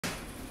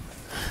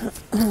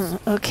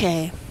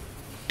Okay.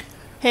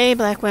 Hey,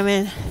 black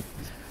women.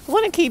 I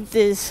want to keep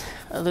this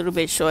a little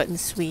bit short and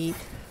sweet.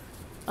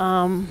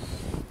 And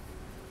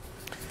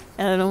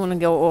I don't want to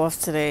go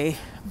off today,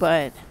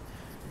 but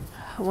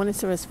I wanted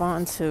to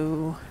respond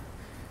to.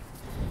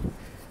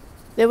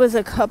 There was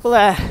a couple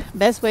of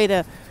best way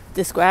to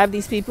describe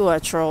these people are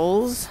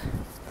trolls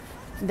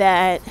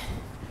that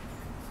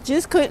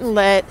just couldn't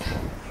let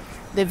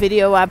the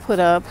video I put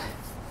up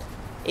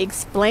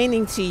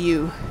explaining to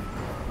you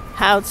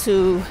how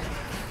to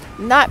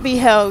not be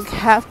held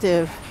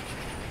captive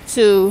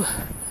to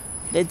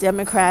the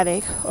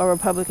Democratic or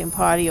Republican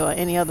Party or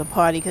any other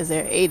party, because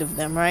there are 8 of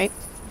them, right?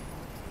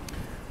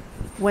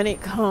 When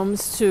it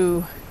comes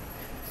to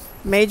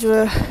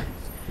major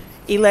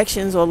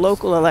elections or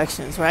local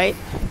elections, right?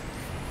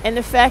 And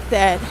the fact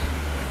that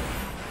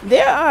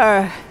there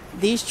are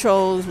these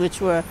trolls,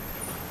 which were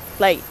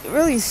like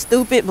really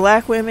stupid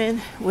black women,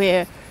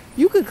 where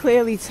you could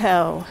clearly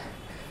tell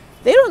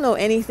they don't know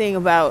anything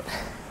about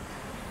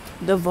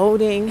the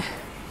voting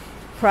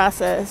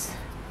process,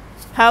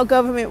 how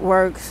government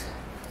works,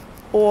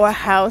 or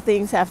how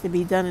things have to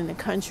be done in the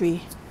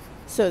country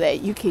so that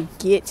you can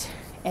get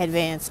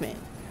advancement.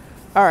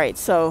 All right,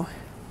 so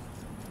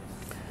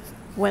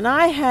when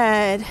I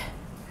had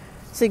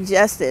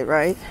suggested,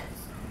 right,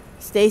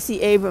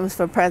 Stacey Abrams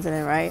for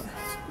president, right?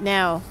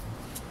 Now,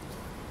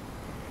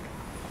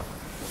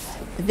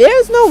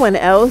 there's no one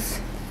else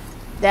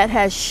that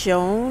has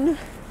shown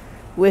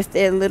with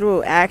their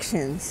literal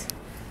actions,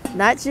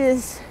 not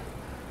just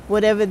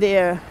whatever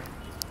their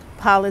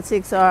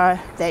politics are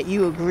that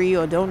you agree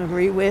or don't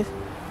agree with,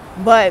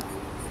 but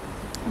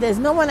there's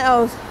no one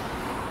else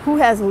who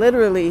has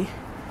literally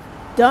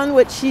done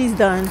what she's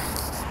done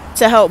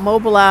to help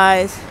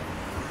mobilize,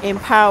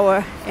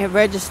 empower, and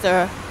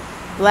register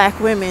black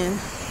women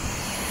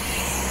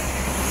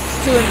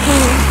to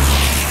improve.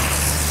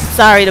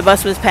 Sorry, the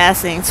bus was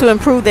passing. To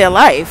improve their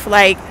life.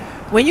 Like,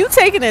 when you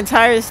take an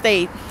entire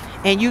state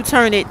and you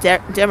turn it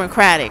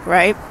democratic,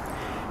 right?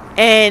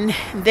 And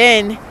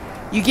then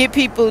you get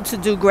people to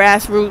do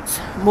grassroots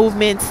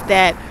movements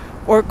that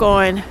work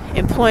on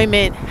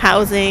employment,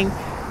 housing,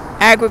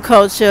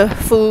 agriculture,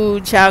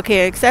 food,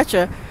 childcare,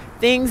 etc.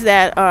 Things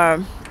that are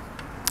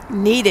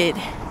needed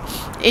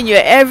in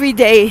your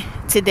everyday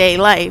today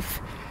life.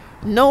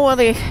 No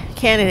other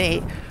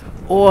candidate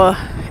or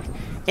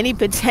any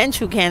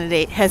potential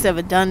candidate has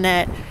ever done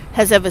that,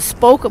 has ever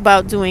spoke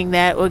about doing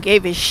that, or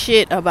gave a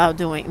shit about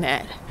doing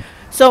that.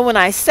 So when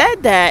I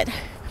said that,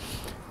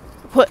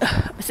 put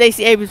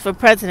Stacey Abrams for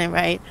president,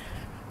 right?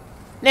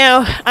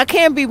 Now, I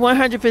can't be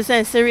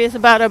 100% serious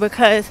about her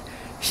because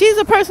she's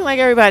a person like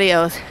everybody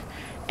else.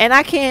 And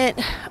I can't,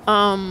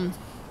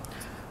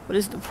 what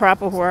is the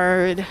proper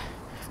word?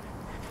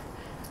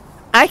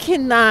 I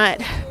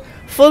cannot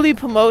fully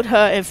promote her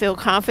and feel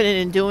confident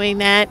in doing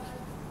that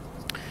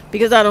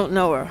because I don't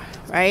know her,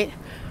 right?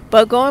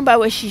 But going by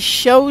what she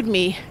showed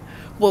me,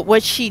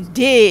 what she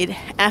did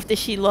after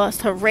she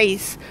lost her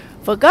race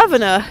for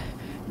governor,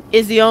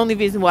 is the only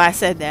reason why I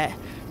said that.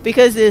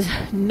 Because there's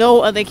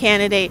no other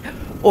candidate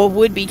or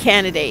would-be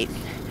candidate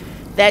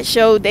that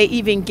showed they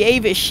even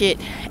gave a shit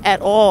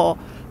at all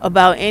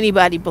about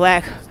anybody,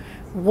 black,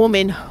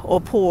 woman, or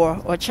poor,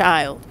 or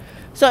child.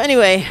 So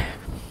anyway,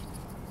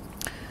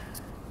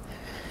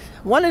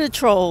 one of the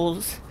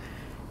trolls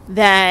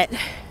that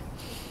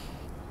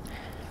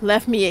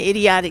left me an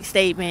idiotic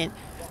statement,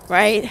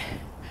 right,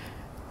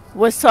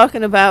 was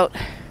talking about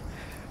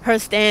her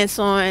stance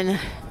on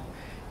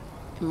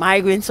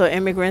migrants or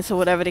immigrants or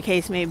whatever the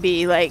case may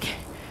be. Like,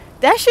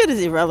 that shit is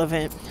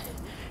irrelevant.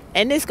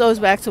 And this goes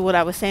back to what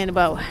I was saying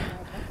about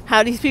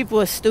how these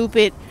people are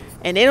stupid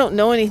and they don't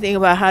know anything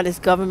about how this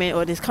government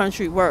or this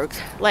country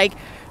works. Like,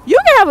 you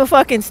can have a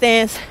fucking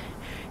stance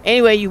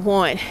any way you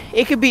want.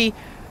 It could be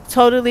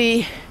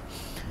totally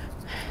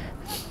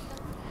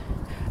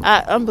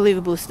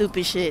unbelievable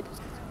stupid shit.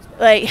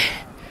 Like,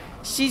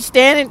 she's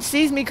standing,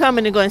 sees me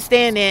coming, and going to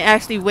stand there and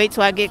actually wait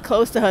till I get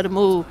close to her to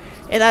move.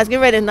 And I was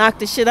getting ready to knock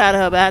the shit out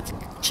of her, but I had to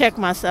check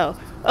myself.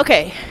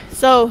 Okay,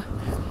 so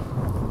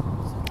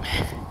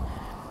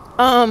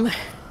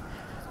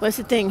what's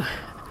the thing?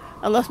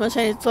 I lost my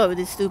train of thought with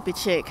this stupid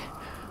chick.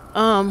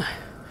 Let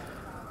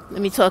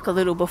me talk a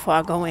little before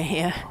I go in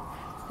here.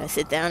 I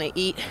sit down and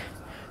eat.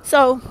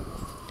 So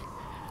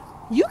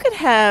you could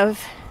have,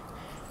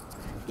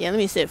 let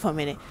me sit for a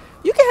minute.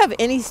 You can have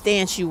any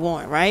stance you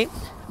want, right?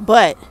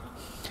 But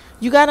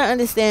you got to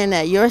understand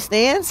that your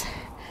stance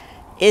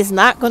is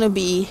not going to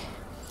be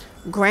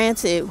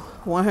granted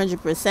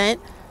 100%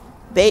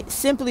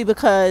 simply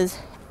because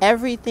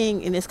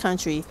everything in this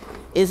country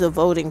is a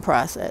voting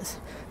process.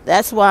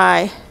 That's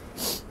why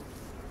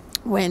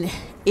when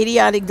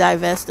idiotic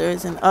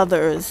divestors and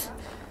others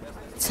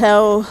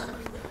tell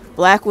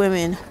black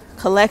women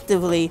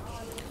collectively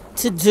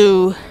to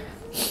do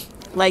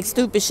like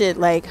stupid shit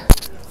like,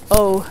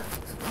 oh,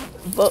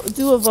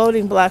 do a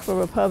voting block for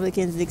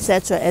Republicans,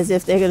 etc., as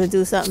if they're going to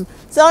do something.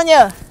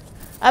 Sonia,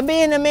 I'll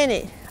be in a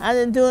minute.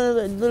 I'm doing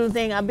a little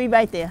thing. I'll be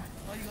right there.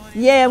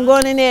 Yeah, I'm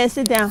going in there.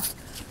 Sit down.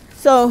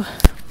 So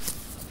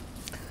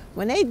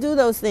when they do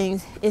those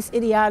things, it's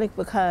idiotic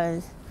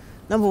because,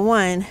 number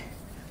one,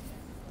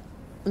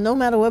 no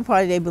matter what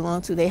party they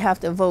belong to, they have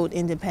to vote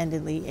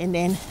independently, and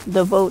then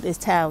the vote is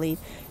tallied,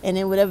 and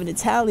then whatever the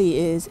tally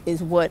is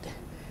what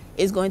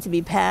is going to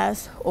be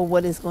passed or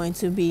what is going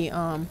to be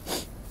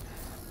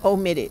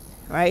omitted,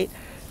 right?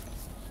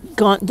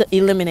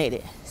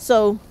 Eliminated.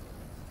 So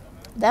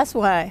that's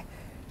why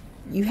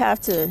you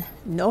have to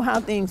know how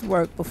things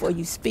work before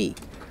you speak.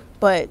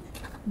 But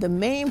the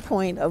main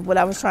point of what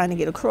I was trying to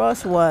get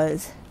across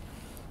was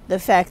the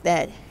fact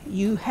that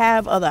you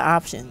have other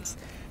options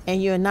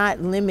and you're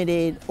not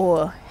limited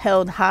or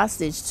held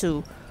hostage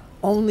to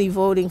only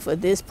voting for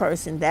this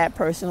person, that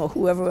person, or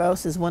whoever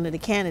else is one of the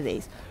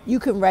candidates. You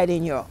can write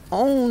in your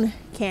own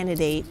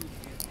candidate,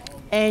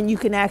 and you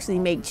can actually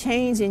make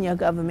change in your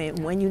government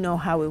when you know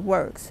how it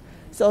works.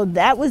 So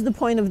that was the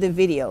point of the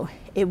video.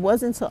 It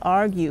wasn't to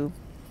argue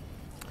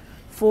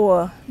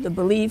for the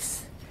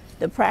beliefs,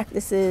 the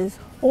practices,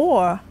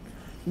 or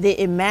the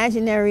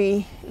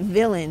imaginary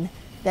villain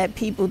that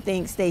people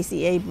think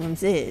Stacey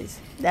Abrams is.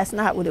 That's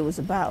not what it was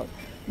about.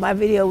 My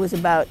video was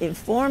about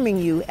informing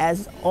you,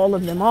 as all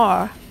of them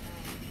are,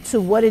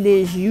 to what it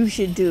is you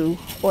should do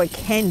or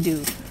can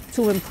do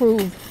to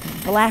improve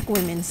black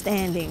women's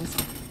standings,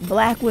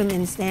 black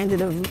women's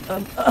standard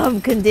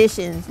of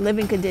conditions,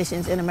 living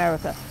conditions in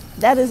America.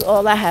 That is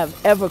all I have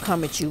ever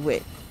come at you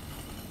with.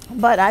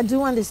 But I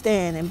do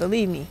understand, and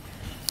believe me,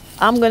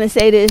 I'm going to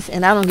say this,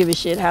 and I don't give a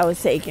shit how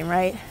it's taken,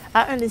 right?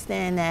 I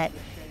understand that,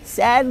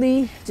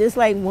 sadly, just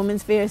like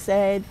Women's Fair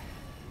said,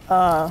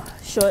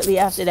 shortly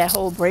after that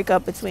whole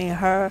breakup between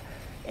her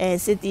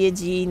and Cynthia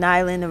G,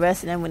 Nyla, and the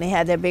rest of them, when they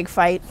had that big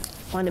fight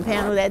on the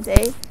panel that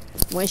day,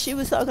 when she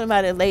was talking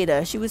about it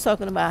later, she was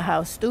talking about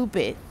how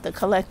stupid the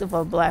collective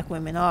of black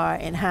women are,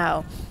 and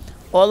how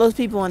all those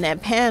people on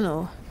that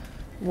panel,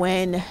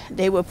 when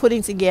they were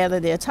putting together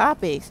their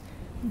topics,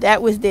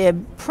 that was their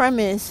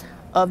premise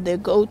of their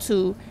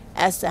go-to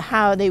as to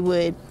how they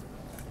would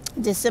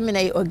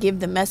disseminate or give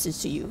the message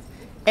to you.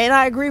 And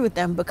I agree with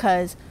them,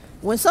 because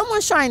when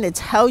someone's trying to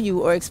tell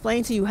you or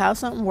explain to you how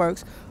something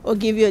works or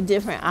give you a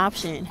different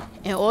option,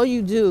 and all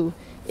you do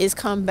is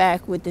come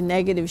back with the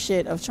negative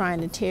shit of trying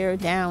to tear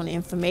down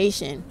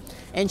information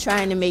and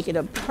trying to make it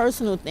a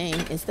personal thing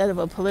instead of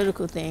a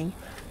political thing,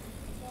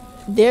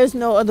 there's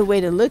no other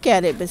way to look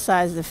at it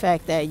besides the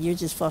fact that you're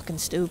just fucking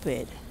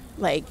stupid.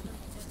 Like,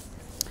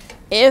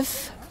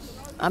 if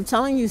I'm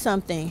telling you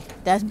something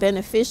that's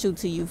beneficial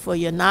to you for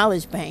your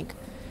knowledge bank,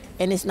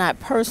 and it's not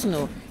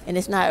personal, and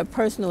it's not a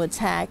personal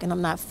attack, and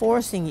I'm not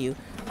forcing you,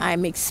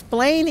 I'm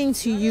explaining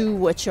to you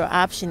what your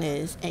option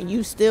is, and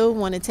you still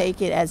want to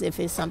take it as if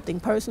it's something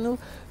personal,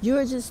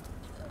 you're just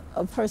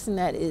a person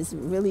that is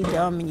really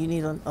dumb, and you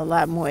need a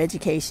lot more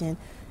education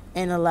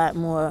and a lot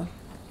more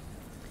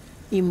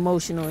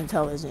emotional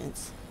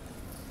intelligence.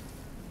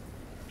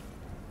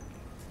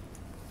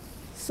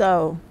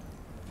 So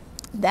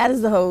that's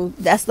the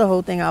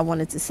whole thing I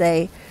wanted to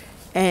say.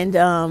 And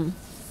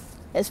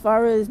as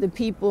far as the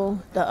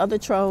people, the other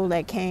troll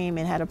that came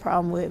and had a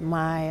problem with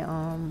my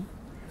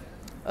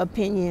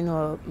opinion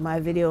or my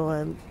video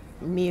on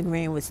me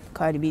agreeing with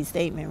Cardi B's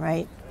statement,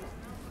 right?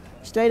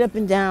 Straight up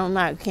and down,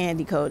 not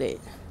candy coated.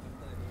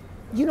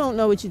 You don't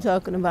know what you're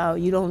talking about.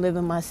 You don't live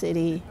in my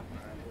city.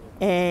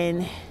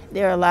 And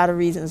there are a lot of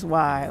reasons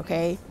why,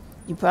 okay?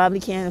 You probably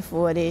can't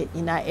afford it.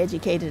 You're not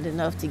educated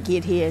enough to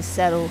get here,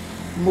 settle,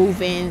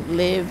 move in,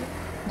 live,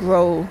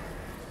 grow,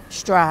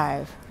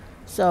 strive.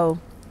 So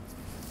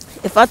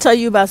if I tell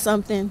you about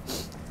something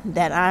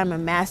that I'm a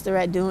master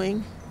at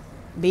doing,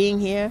 being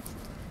here,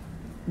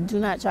 do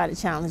not try to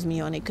challenge me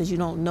on it, because you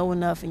don't know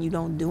enough and you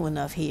don't do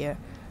enough here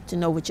to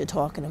know what you're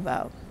talking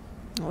about,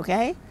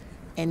 okay?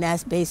 And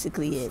that's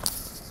basically it.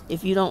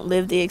 If you don't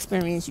live the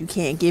experience, you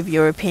can't give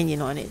your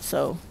opinion on it.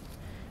 So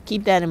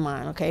keep that in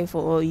mind, okay,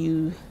 for all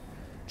you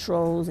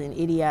trolls and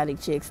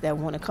idiotic chicks that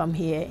want to come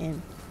here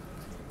and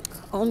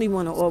only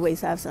want to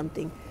always have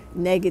something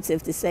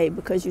negative to say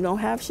because you don't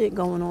have shit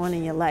going on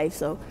in your life.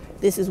 So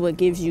this is what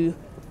gives you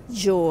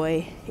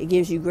joy. It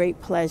gives you great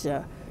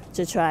pleasure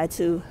to try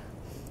to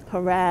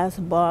harass,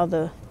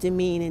 bother,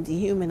 demean, and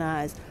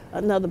dehumanize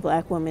another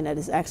black woman that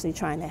is actually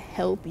trying to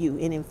help you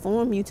and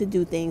inform you to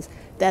do things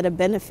that are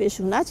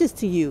beneficial, not just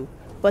to you,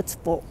 but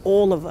for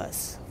all of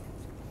us.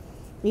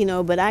 You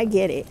know, but I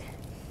get it.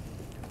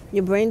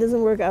 Your brain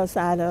doesn't work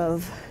outside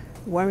of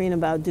worrying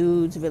about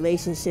dudes,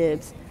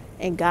 relationships,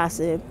 and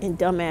gossip and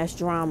dumbass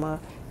drama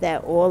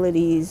that all of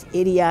these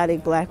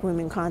idiotic black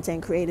women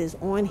content creators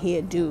on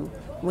here do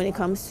when it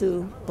comes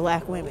to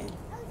black women.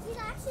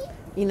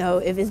 You know,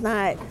 if it's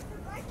not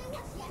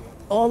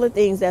all the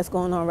things that's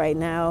going on right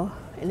now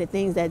and the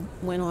things that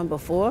went on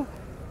before,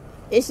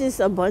 it's just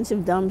a bunch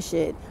of dumb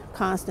shit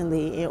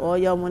constantly, and all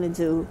y'all want to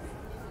do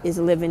is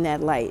live in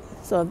that light.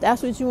 So if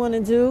that's what you want to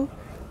do,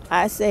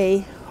 I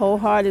say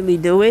wholeheartedly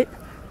do it,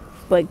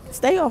 but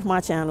stay off my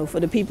channel for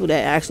the people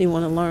that actually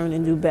want to learn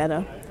and do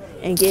better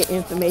and get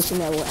information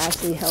that will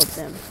actually help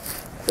them.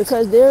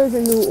 Because there is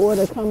a new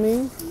order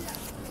coming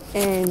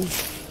and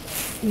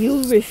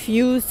you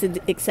refuse to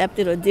accept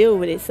it or deal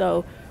with it.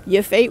 So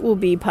Your fate will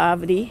be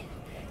poverty,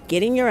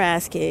 getting your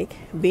ass kicked,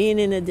 being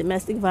in a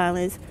domestic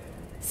violence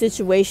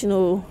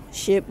situational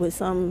ship with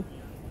some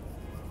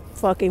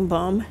fucking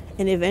bum,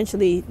 and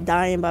eventually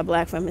dying by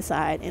black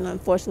femicide, and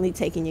unfortunately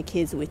taking your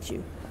kids with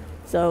you.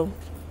 So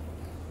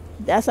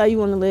that's how you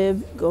want to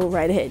live. Go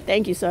right ahead.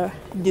 Thank you, sir.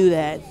 Do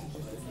that.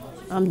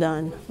 I'm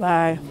done.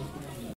 Bye.